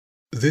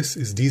This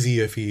is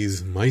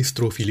DZFE's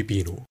Maestro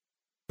Filipino,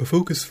 a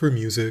focus for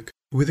music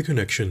with a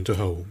connection to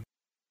home.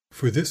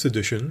 For this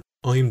edition,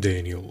 I'm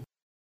Daniel.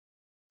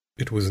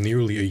 It was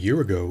nearly a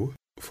year ago,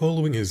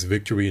 following his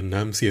victory in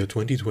NAMSIA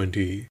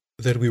 2020,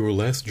 that we were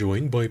last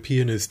joined by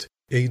pianist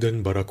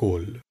Aidan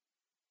Baracol.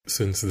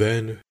 Since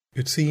then,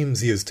 it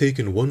seems he has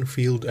taken one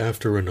field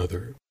after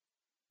another.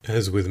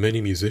 As with many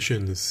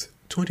musicians,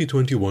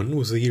 2021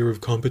 was a year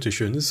of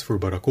competitions for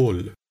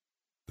Baracol.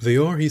 They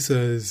are, he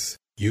says,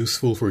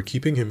 useful for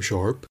keeping him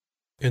sharp,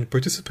 and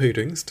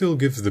participating still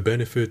gives the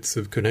benefits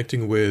of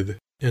connecting with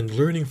and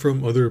learning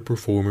from other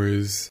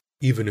performers,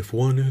 even if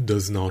one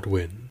does not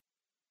win.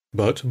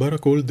 But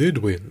Baracol did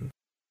win,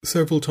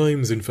 several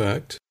times in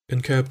fact,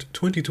 and capped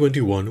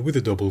 2021 with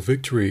a double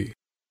victory.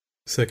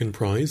 Second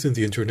prize in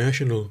the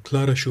International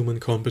Clara Schumann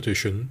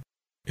Competition,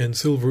 and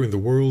silver in the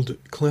World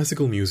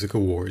Classical Music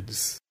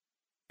Awards.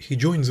 He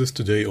joins us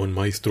today on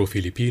Maestro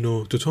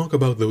Filipino to talk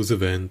about those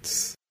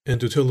events, and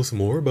to tell us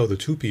more about the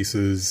two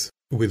pieces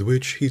with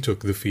which he took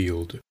the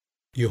field.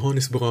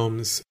 Johannes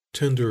Brahms'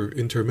 tender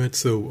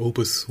Intermezzo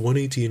Opus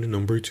 118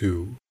 No.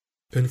 2,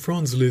 and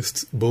Franz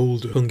Liszt's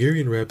bold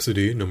Hungarian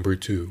Rhapsody No.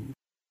 2.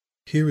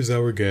 Here is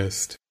our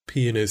guest,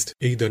 pianist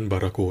Aidan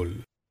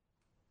Baracol.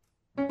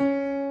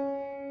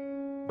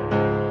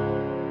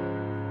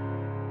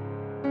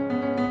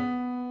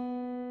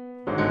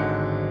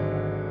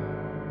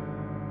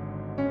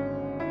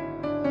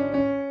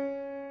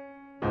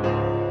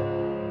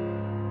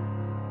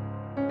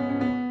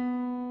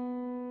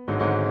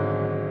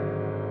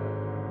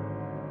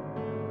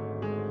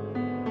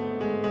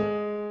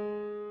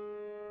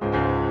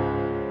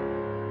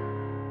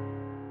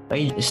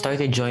 I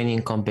started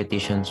joining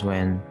competitions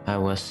when I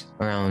was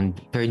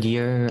around third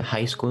year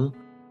high school.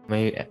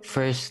 My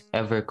first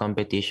ever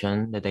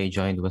competition that I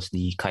joined was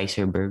the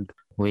Kaiserberg,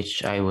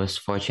 which I was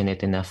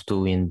fortunate enough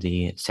to win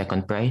the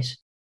second prize.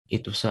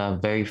 It was a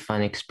very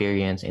fun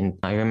experience, and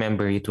I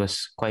remember it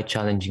was quite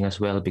challenging as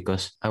well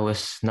because I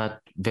was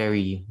not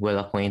very well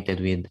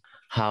acquainted with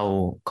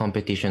how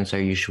competitions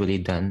are usually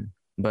done.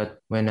 But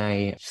when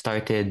I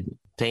started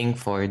playing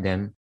for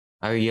them,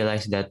 I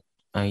realized that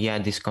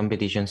these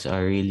competitions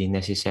are really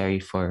necessary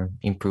for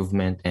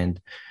improvement, and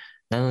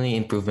not only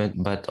improvement,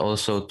 but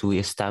also to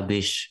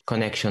establish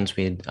connections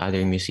with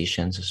other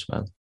musicians as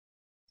well.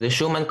 The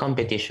Schumann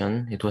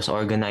competition, it was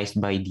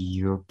organized by the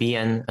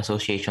European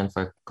Association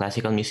for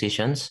Classical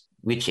Musicians,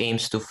 which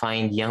aims to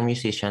find young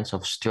musicians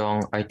of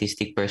strong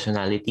artistic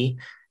personality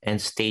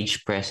and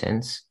stage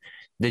presence.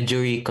 The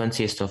jury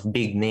consists of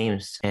big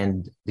names,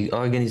 and the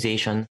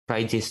organization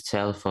prides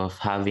itself of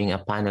having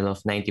a panel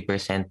of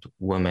 90%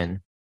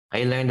 women.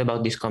 I learned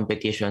about this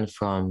competition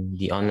from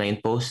the online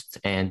posts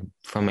and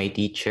from my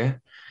teacher.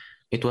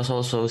 It was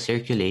also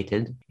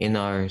circulated in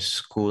our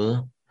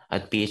school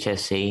at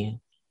PHSA,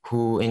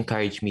 who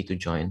encouraged me to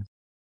join.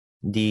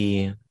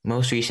 The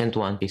most recent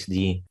one is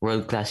the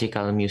World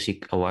Classical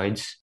Music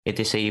Awards. It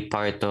is a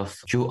part of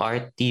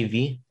Art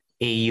TV,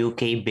 a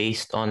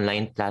UK-based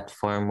online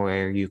platform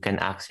where you can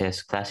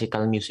access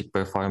classical music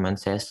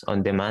performances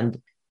on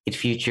demand. It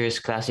features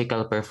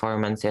classical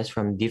performances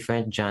from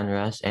different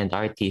genres and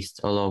artists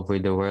all over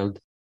the world,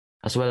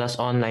 as well as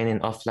online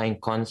and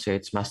offline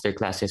concerts,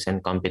 masterclasses,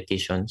 and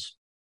competitions.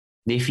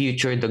 They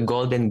feature the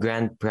Golden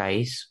Grand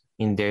Prize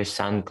in their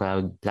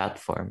SoundCloud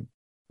platform.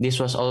 This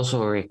was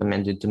also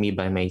recommended to me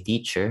by my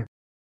teacher.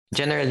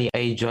 Generally,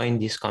 I join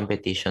these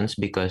competitions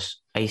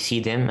because I see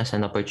them as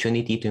an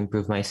opportunity to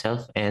improve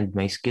myself and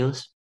my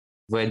skills.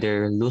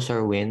 Whether lose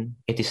or win,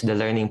 it is the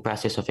learning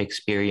process of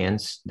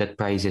experience that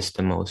prizes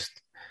the most.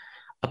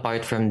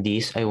 Apart from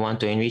this, I want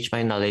to enrich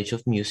my knowledge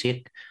of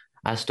music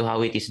as to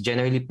how it is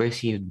generally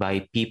perceived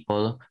by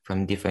people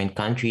from different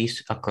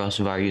countries across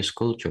various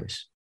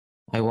cultures.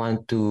 I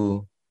want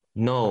to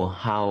know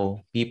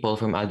how people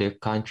from other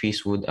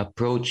countries would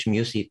approach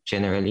music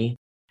generally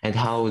and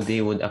how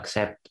they would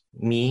accept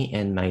me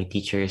and my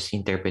teacher's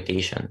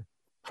interpretation.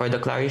 For the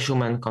Clara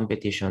Schumann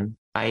competition,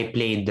 I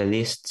played the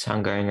Liszt's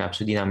Hungarian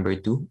Rhapsody No.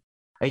 2.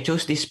 I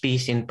chose this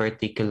piece in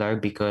particular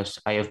because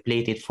I have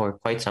played it for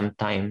quite some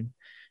time,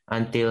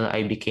 until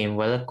I became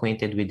well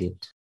acquainted with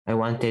it. I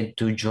wanted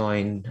to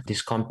join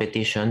this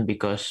competition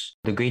because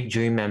the great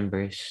jury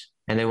members,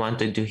 and I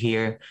wanted to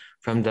hear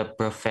from the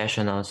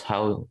professionals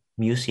how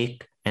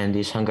music and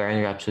this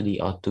Hungarian Rhapsody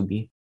ought to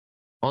be.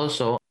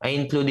 Also, I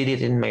included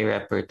it in my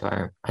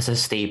repertoire as a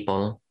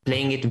staple,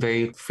 playing it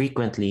very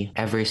frequently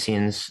ever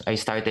since I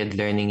started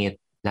learning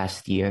it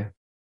last year.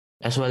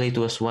 As well, it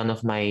was one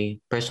of my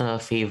personal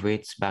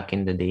favorites back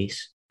in the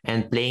days.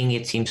 And playing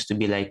it seems to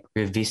be like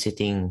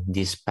revisiting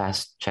these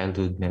past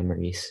childhood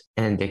memories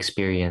and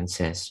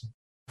experiences.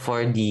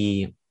 For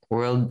the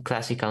World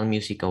Classical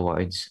Music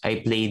Awards, I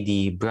played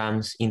the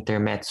Brahms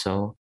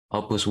Intermezzo,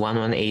 Opus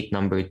 118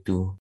 No.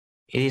 2.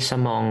 It is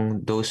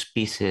among those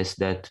pieces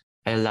that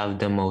I love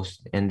the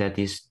most and that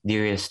is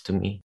dearest to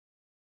me.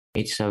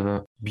 It's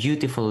a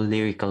beautiful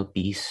lyrical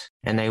piece,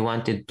 and I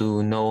wanted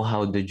to know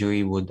how the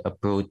jury would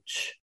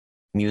approach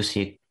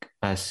music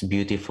as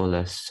beautiful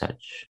as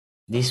such.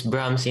 This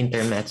Brahms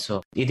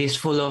Intermezzo, it is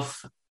full of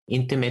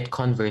intimate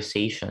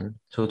conversation,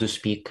 so to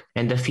speak,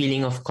 and the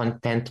feeling of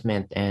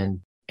contentment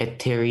and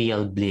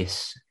ethereal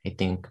bliss, I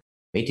think.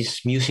 It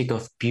is music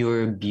of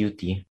pure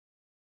beauty.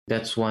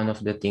 That's one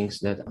of the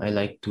things that I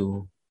like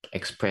to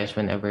express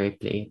whenever I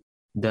play.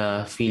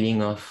 The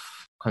feeling of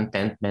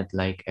contentment,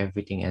 like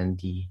everything, and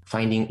the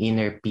finding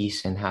inner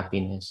peace and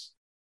happiness.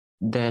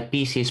 The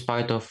piece is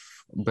part of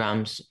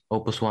Brahms'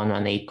 Opus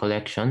 118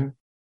 collection.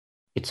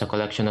 It's a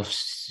collection of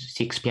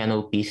 6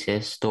 piano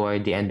pieces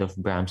toward the end of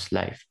Brahms'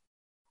 life.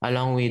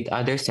 Along with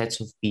other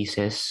sets of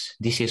pieces,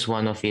 this is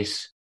one of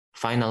his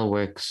final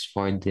works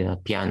for the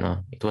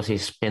piano. It was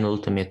his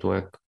penultimate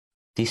work.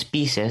 These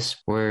pieces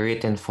were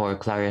written for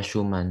Clara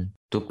Schumann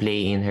to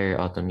play in her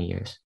autumn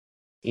years.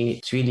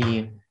 It's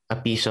really a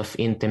piece of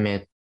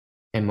intimate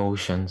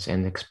emotions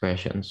and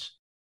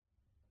expressions.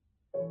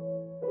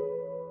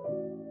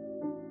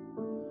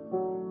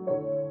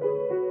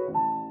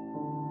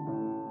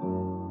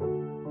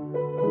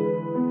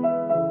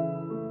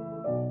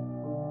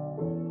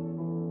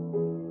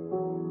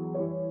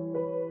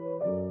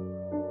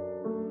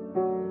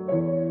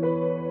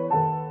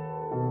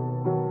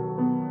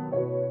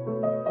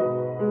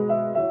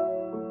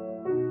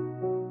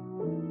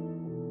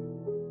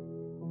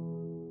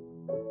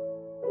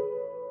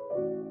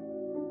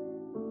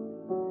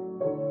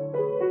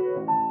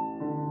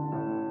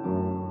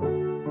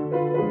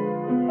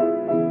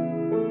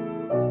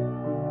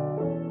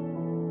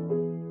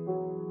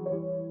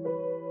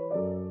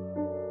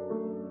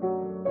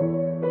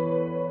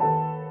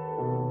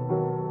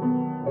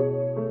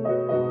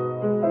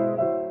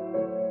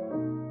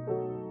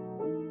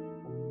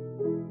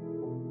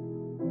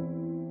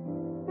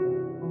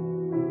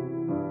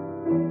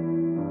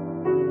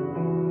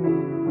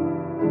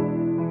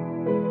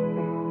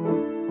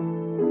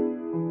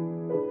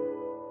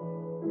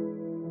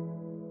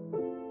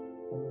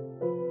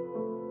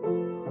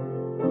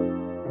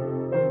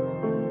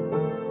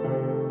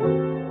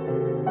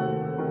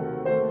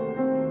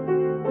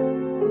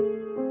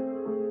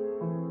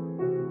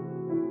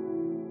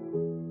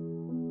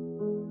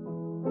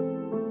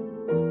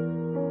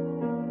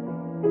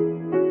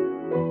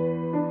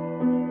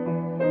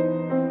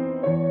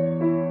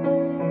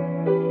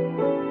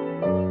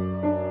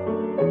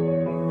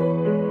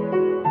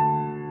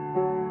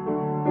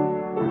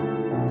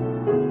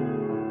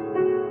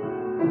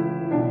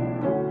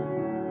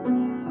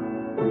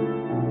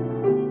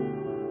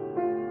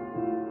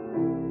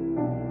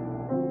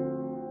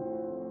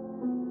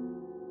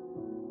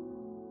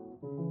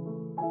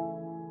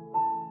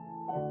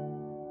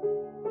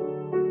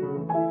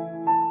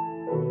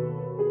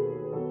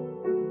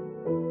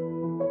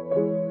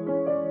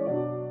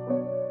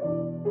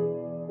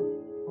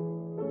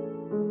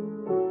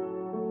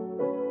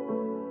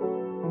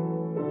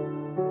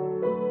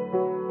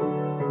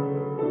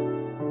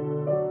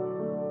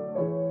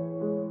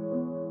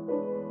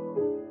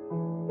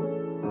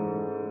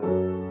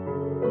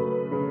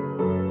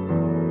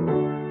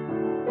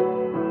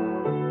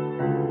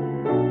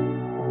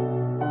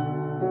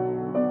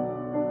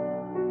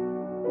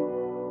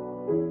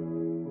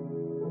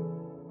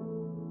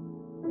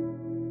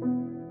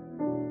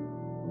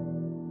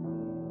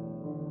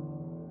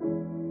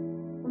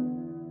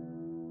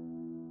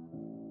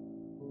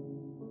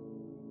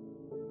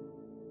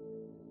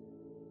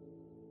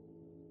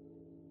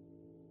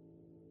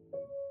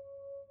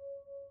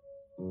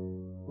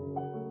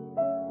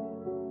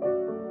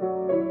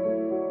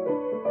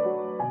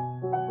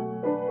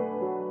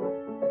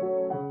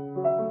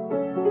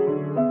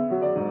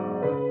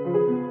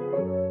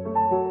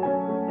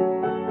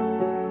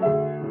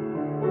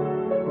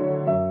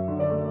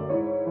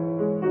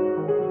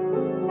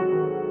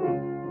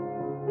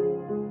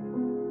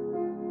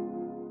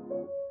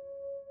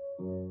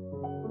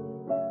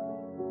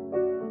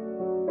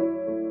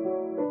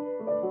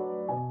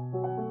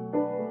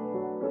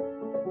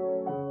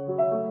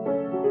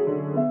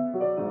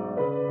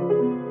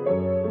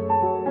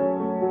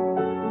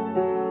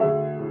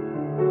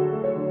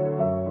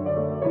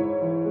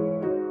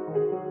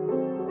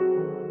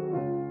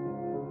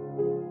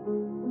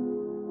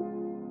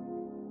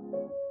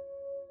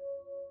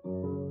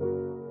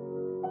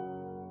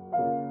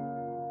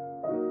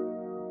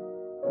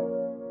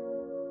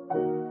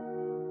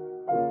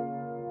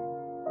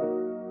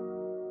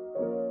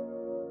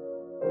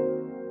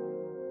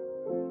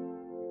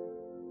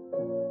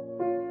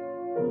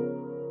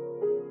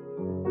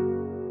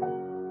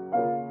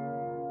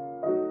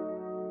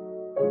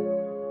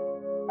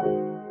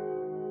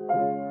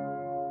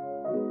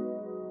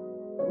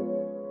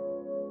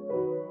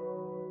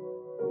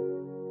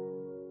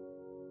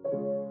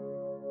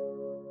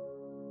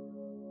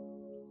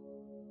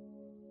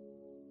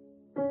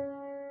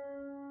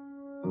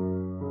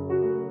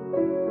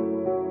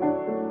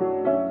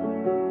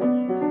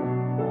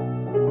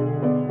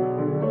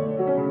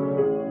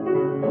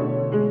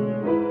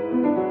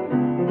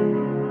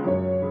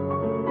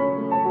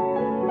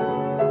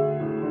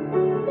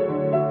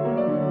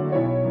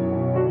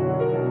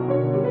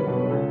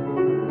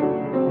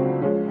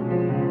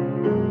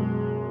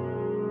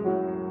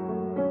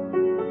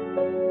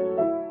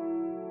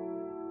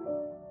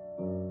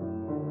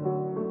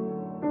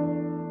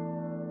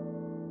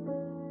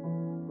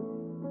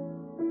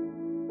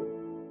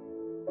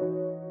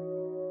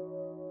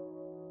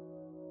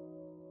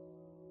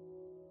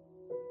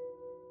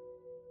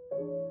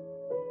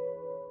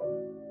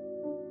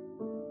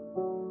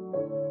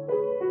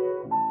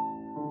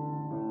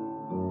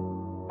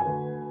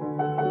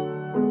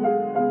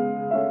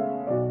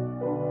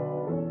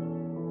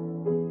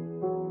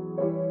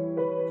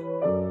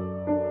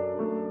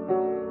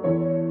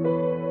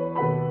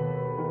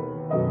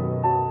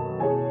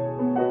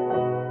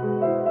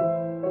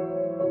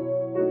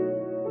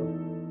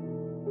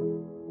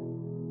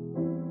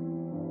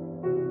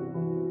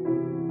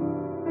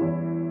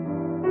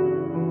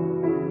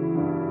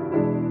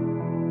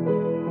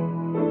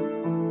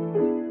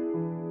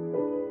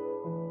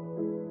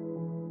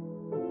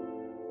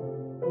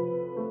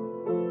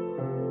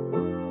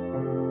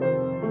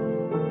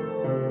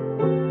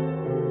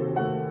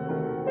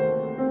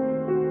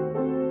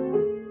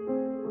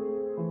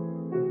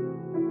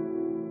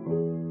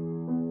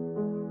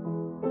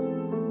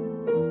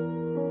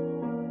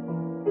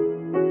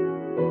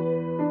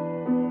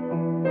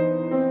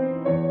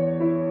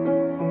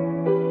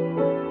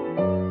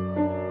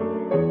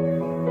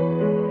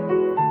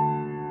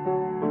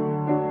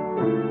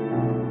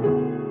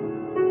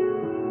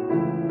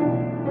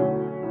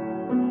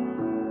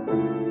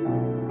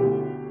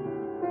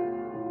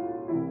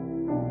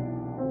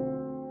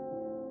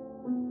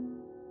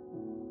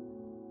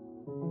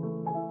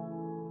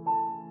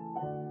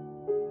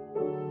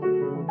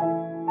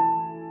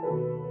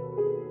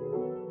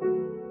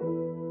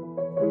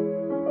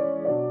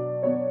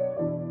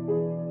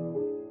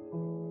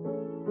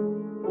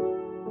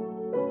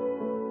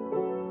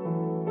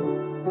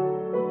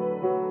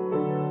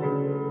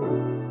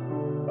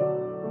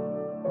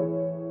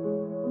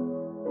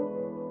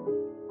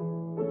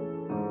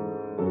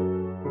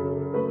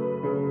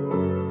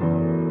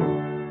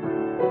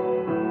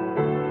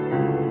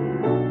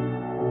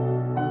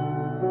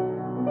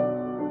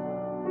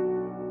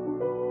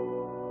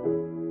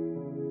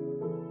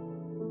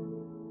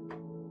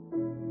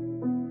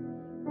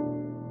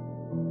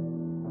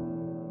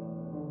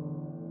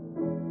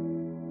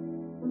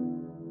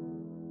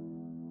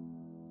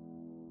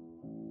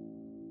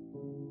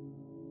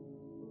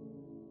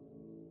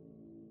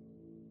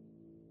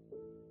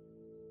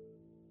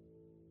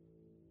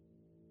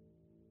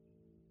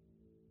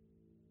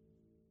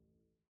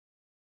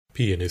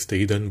 Pianist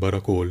Aidan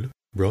Baracol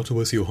brought to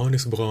us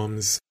Johannes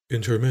Brahms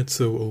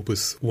Intermezzo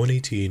Opus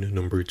 118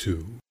 No.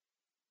 2.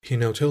 He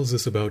now tells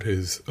us about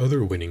his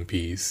other winning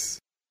piece,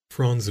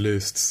 Franz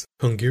Liszt's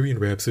Hungarian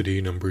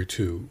Rhapsody No.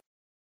 2.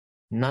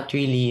 Not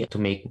really to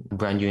make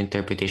brand new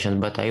interpretation,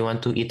 but I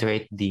want to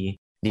iterate the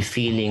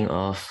feeling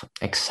of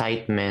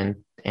excitement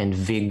and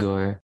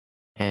vigor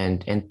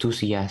and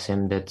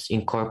enthusiasm that's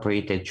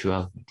incorporated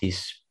throughout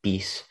this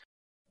piece.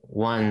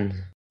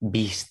 One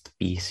beast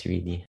piece,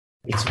 really.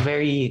 It's a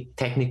very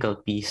technical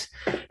piece,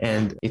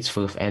 and it's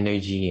full of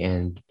energy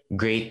and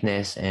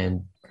greatness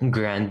and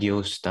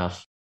grandiose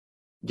stuff.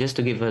 Just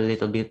to give a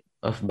little bit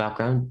of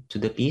background to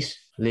the piece,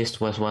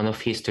 Liszt was one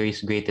of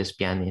history's greatest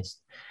pianists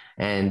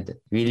and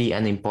really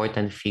an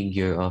important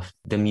figure of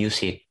the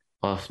music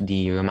of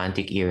the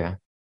Romantic era.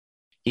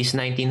 His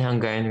 19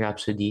 Hungarian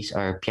Rhapsodies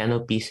are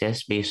piano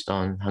pieces based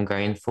on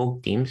Hungarian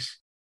folk themes,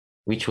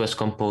 which was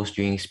composed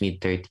during his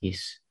mid-30s.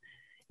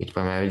 It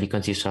primarily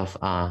consists of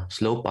a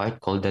slow part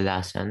called the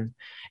Lasan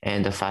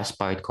and a fast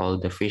part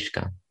called the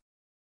Frischka.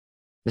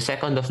 The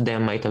second of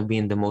them might have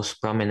been the most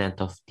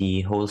prominent of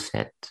the whole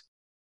set.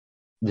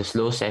 The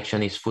slow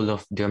section is full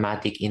of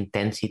dramatic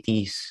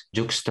intensities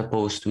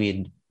juxtaposed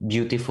with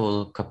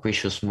beautiful,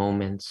 capricious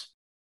moments.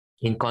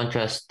 In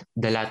contrast,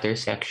 the latter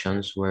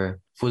sections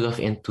were full of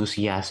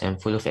enthusiasm,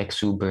 full of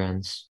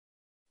exuberance.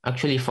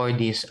 Actually, for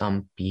this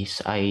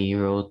piece, I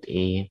wrote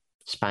a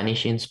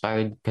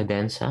Spanish-inspired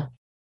cadenza.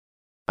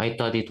 I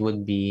thought it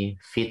would be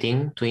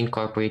fitting to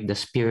incorporate the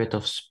spirit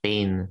of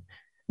Spain,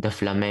 the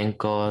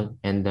flamenco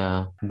and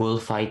the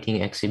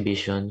bullfighting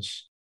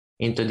exhibitions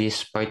into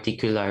this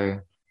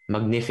particular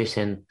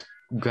magnificent,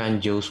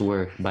 grandiose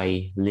work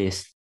by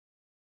Liszt.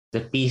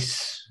 The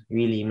piece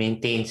really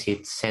maintains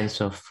its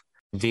sense of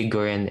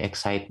vigor and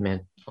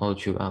excitement all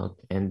throughout,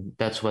 and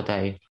that's what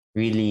I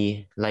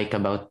really like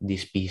about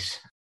this piece.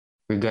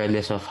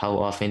 Regardless of how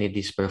often it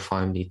is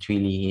performed, it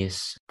really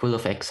is full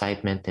of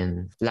excitement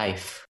and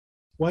life.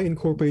 Why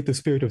incorporate the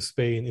spirit of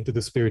Spain into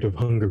the spirit of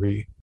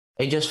Hungary?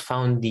 I just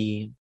found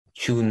the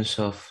tunes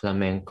of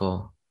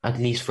flamenco, at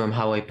least from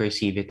how I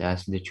perceive it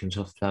as the tunes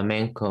of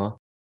flamenco,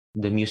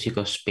 the music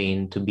of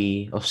Spain, to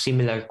be of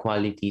similar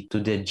quality to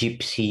the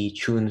gypsy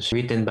tunes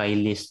written by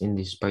Liszt in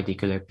this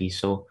particular piece.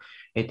 So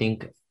I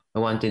think I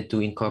wanted to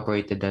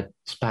incorporate that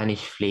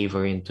Spanish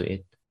flavor into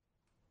it.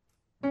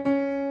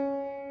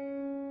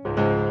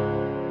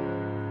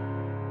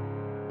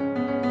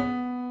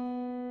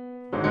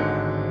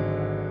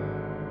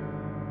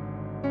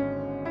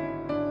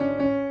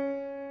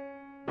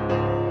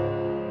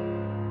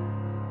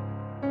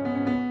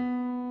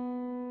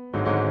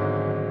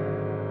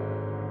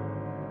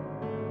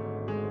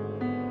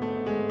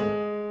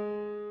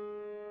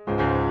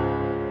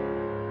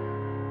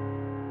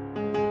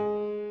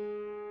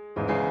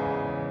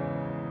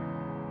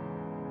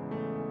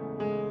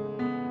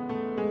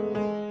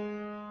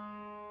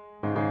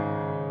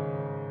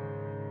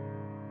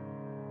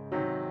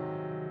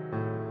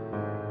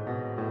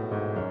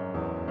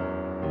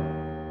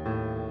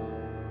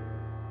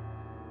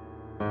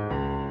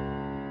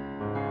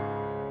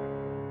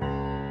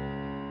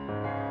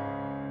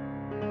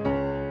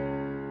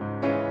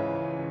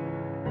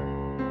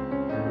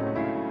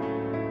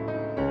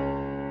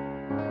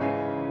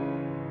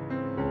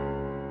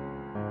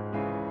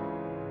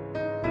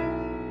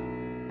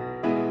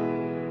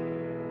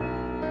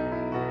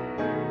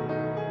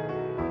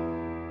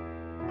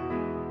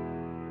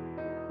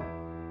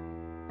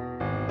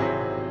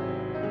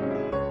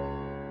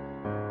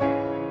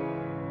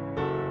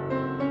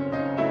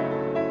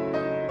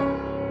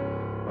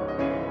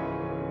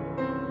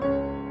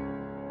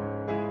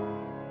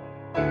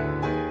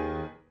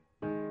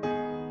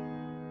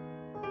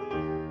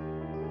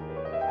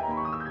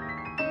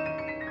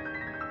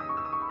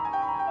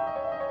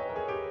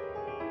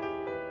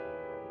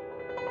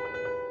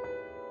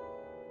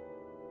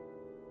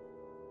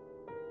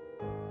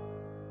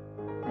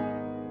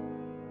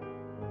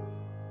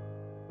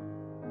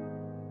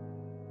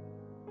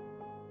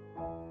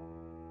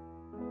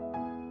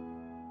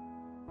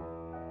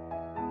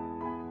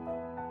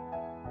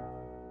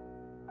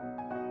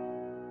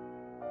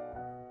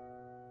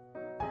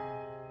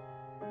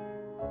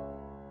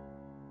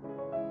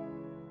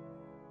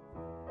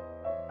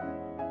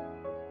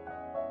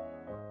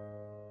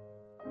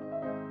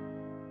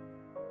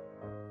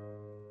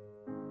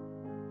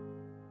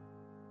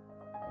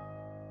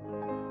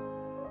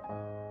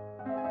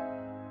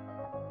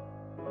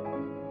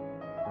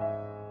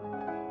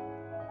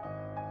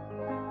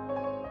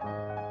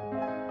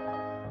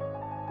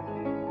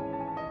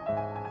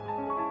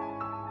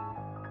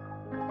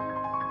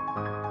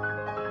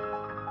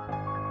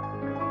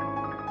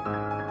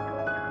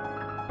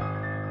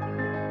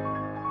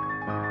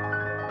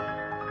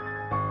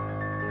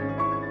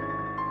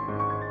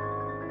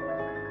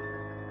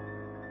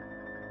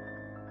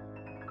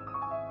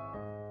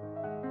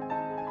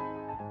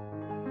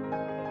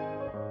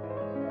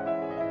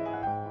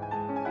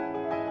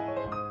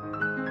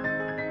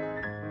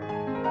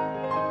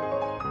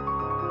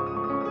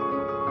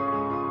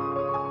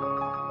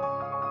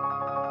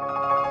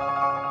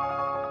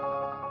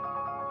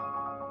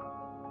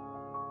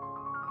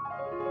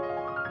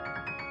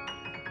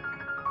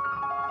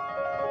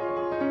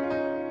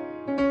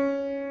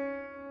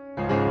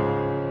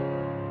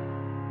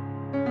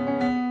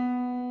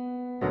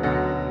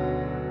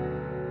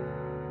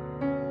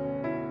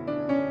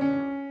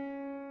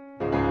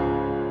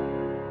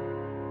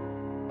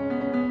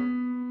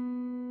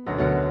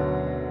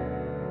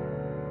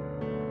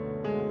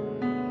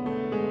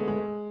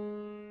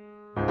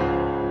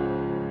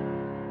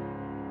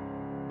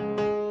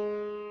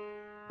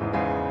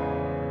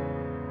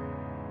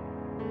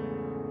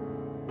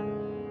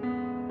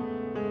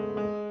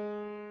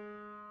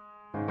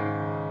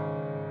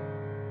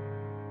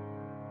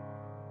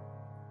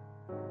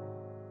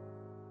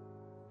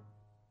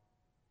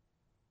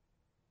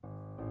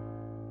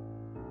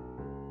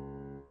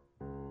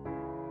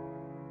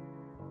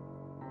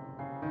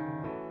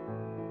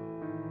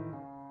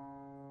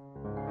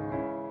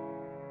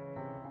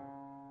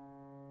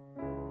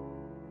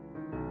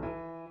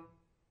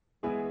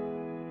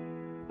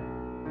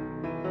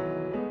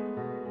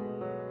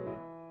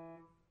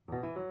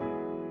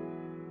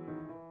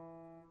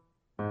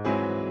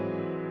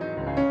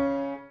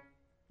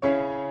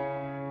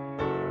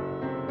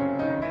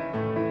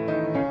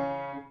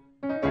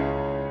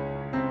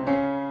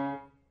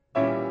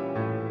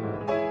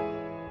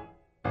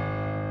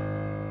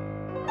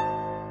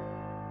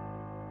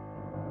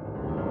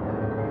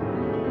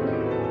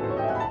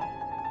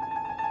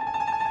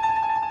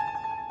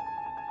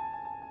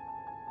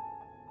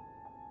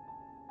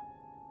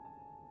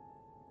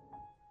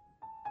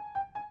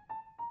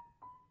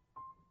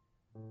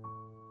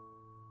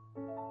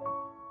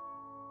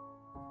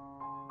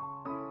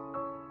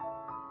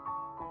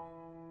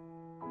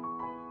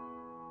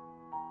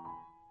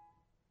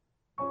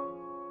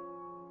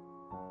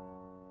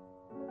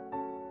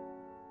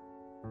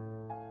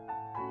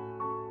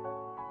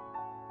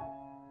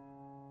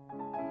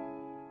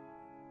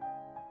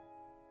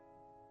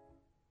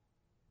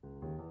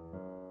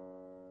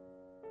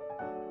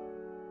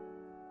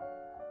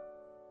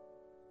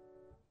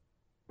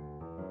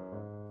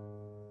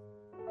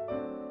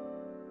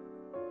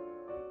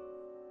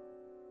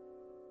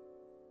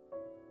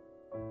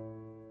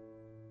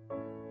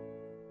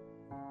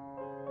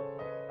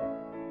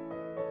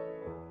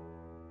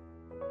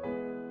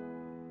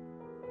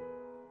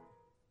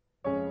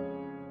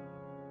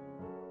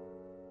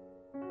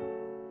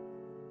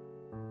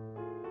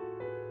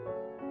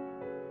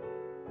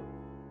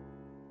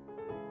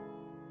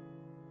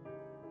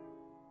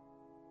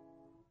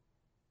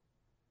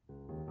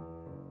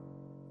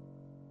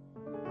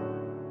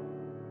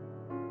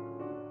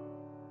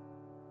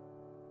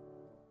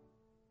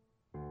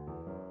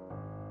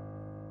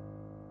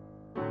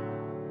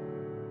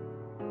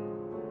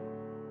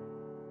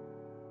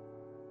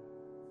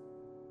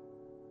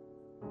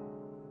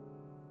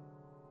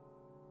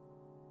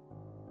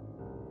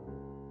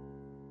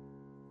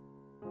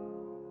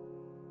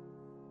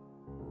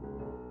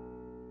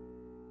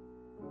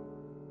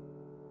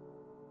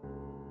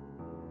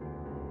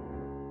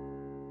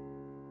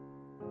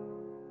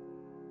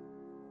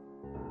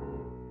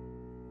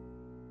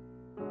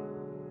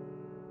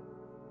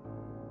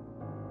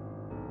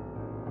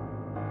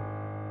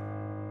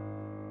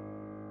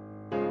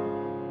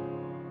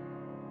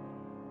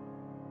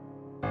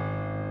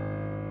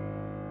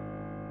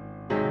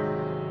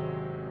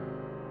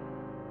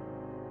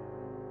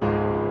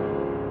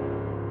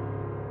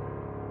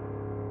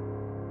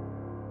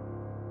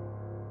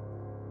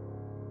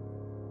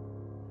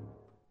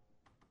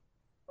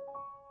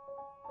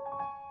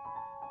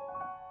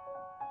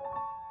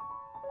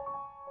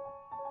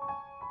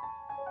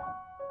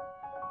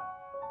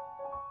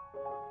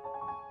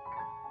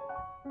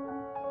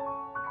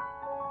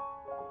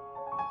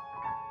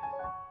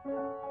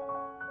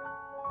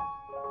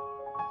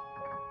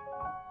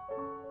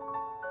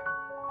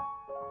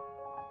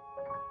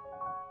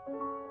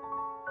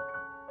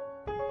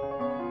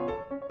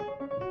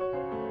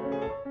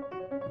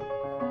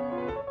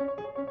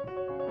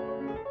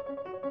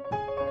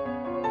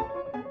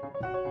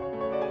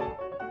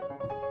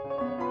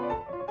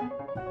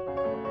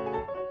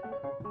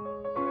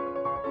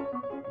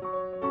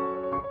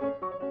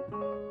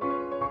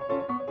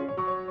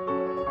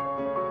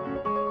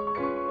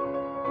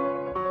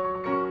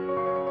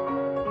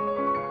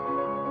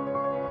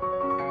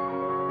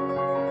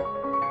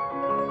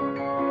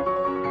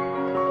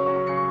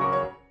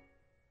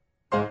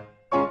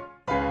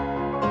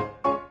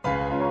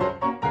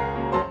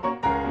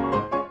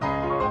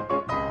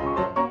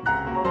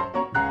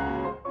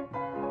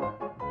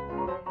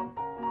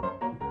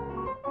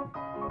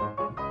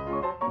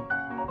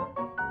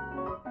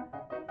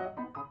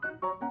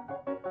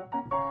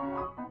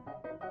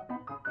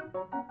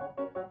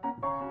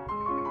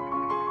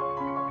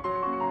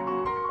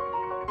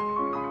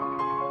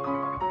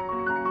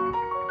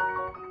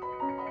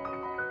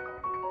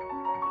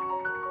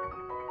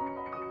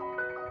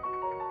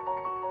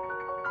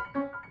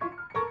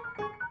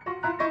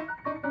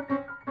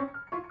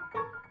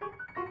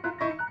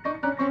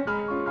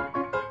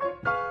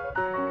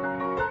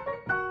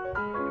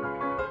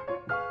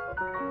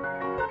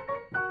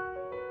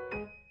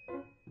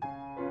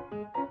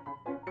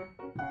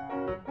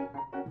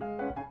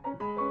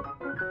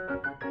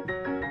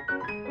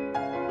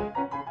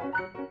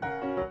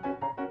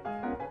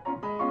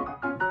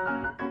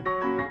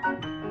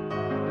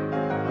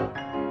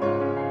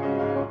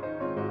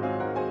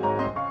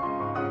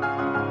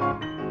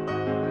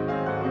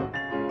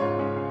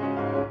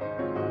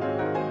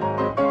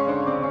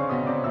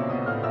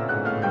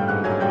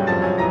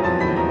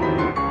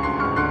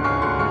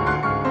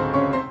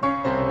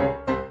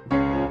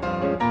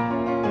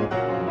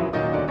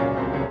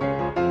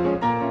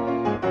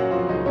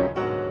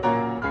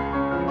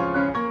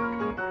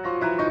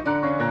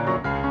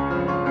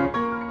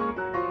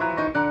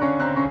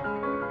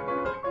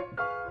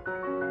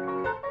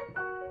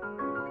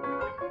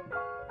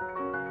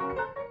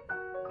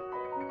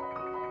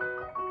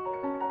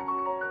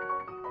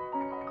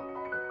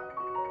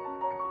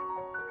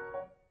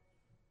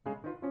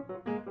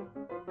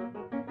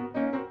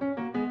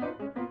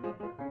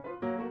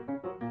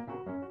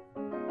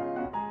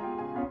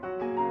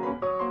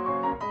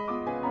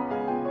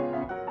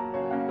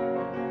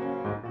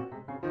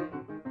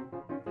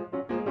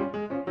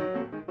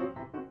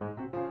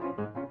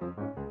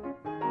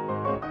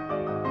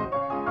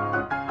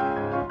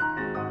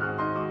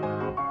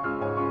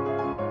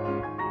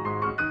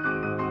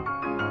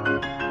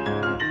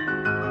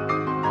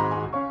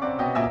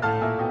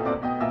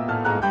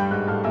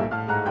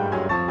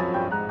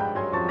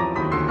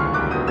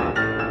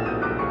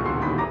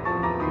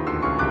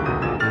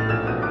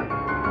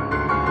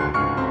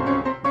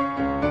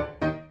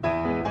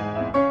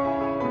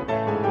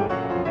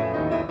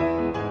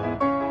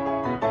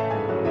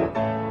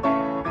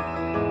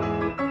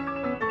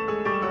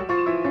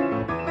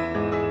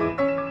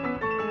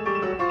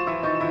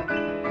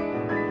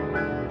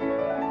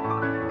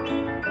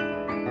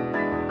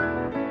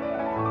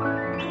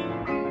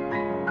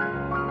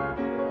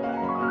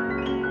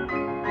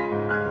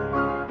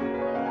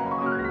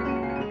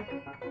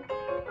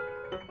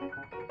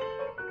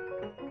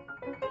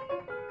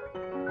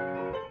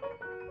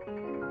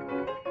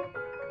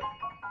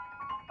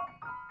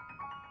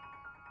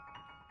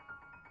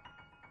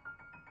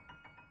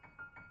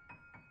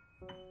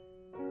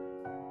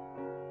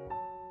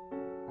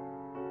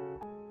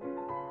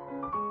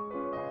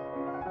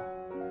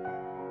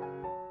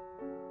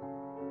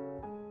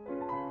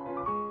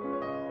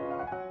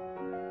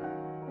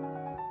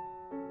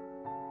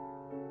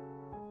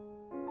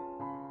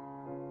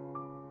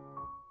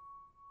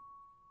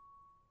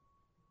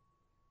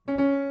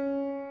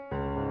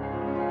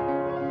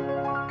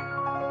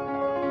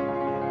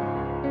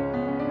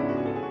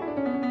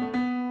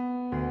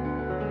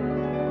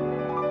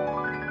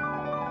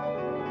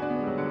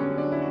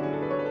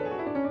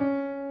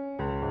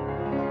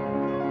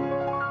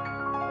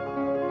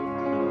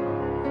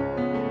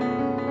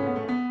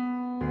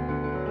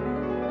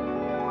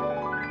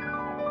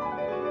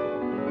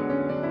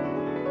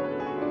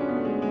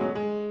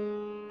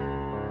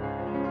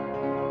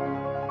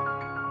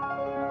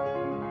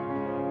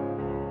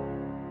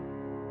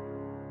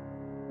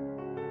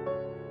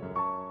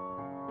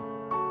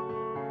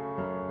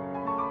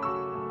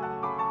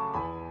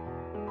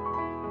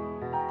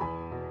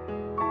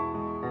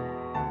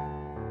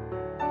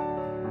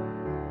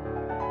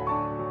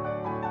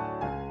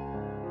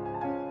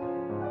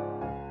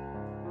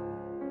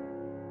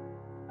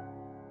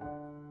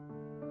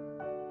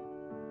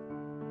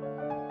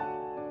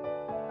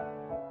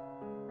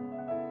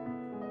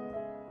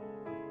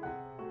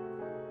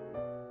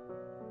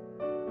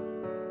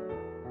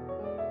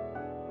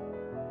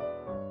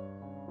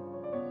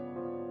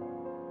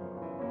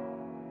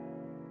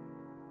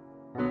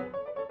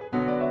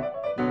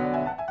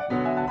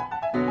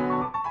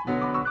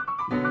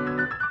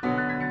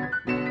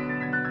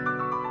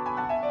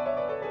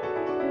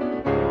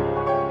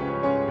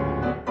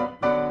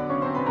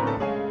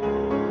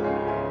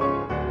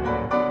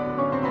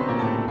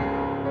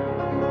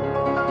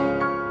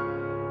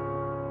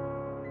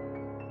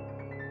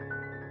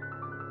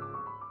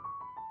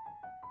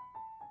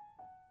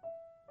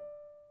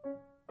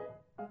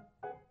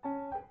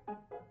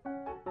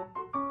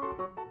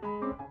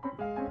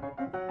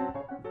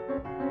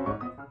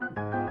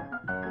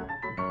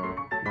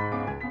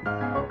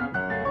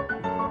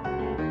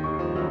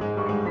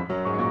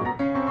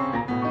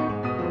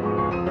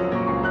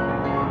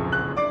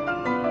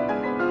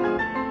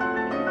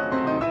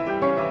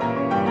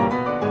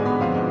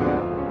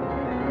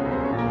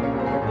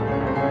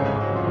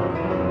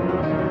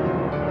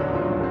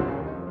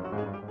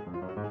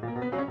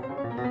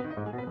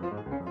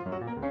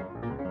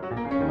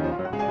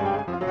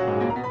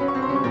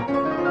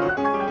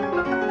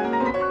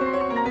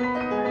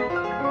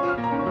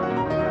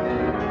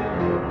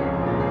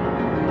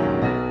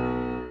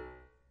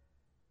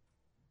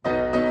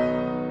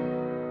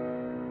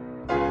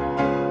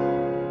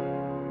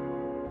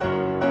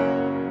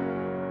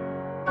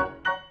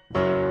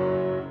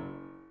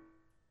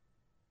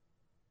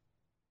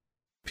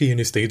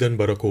 Pianist Aidan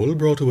Baracol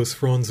brought to us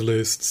Franz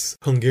Liszt's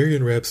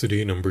Hungarian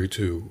Rhapsody No.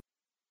 2.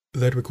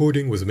 That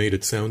recording was made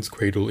at Sounds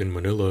Cradle in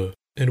Manila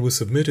and was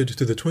submitted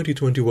to the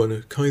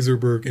 2021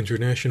 Kaiserberg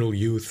International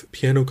Youth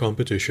Piano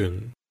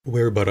Competition,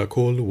 where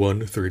Baracol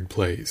won 3rd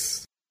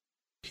place.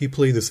 He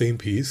played the same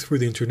piece for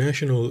the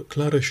International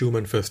Clara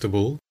Schumann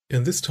Festival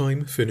and this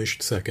time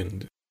finished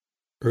 2nd.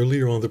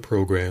 Earlier on the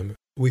program,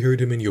 we heard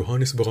him in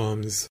Johannes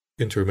Brahms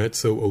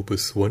Intermezzo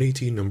Opus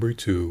 118 No.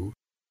 2,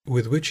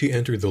 with which he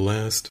entered the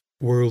last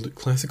World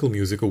Classical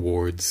Music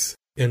Awards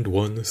and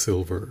won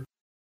silver.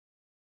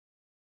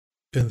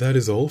 And that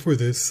is all for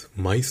this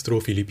Maestro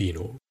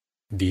Filipino,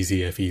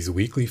 DZFE's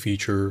weekly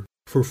feature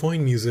for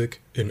fine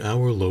music in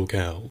our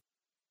locale.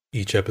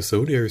 Each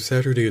episode airs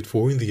Saturday at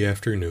 4 in the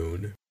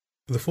afternoon,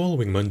 the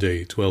following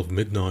Monday 12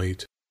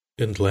 midnight,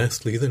 and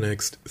lastly the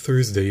next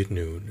Thursday at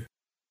noon.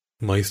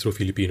 Maestro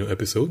Filipino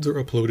episodes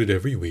are uploaded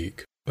every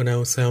week on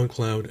our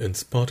SoundCloud and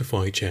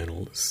Spotify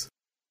channels.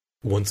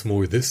 Once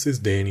more, this is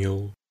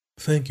Daniel.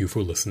 Thank you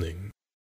for listening.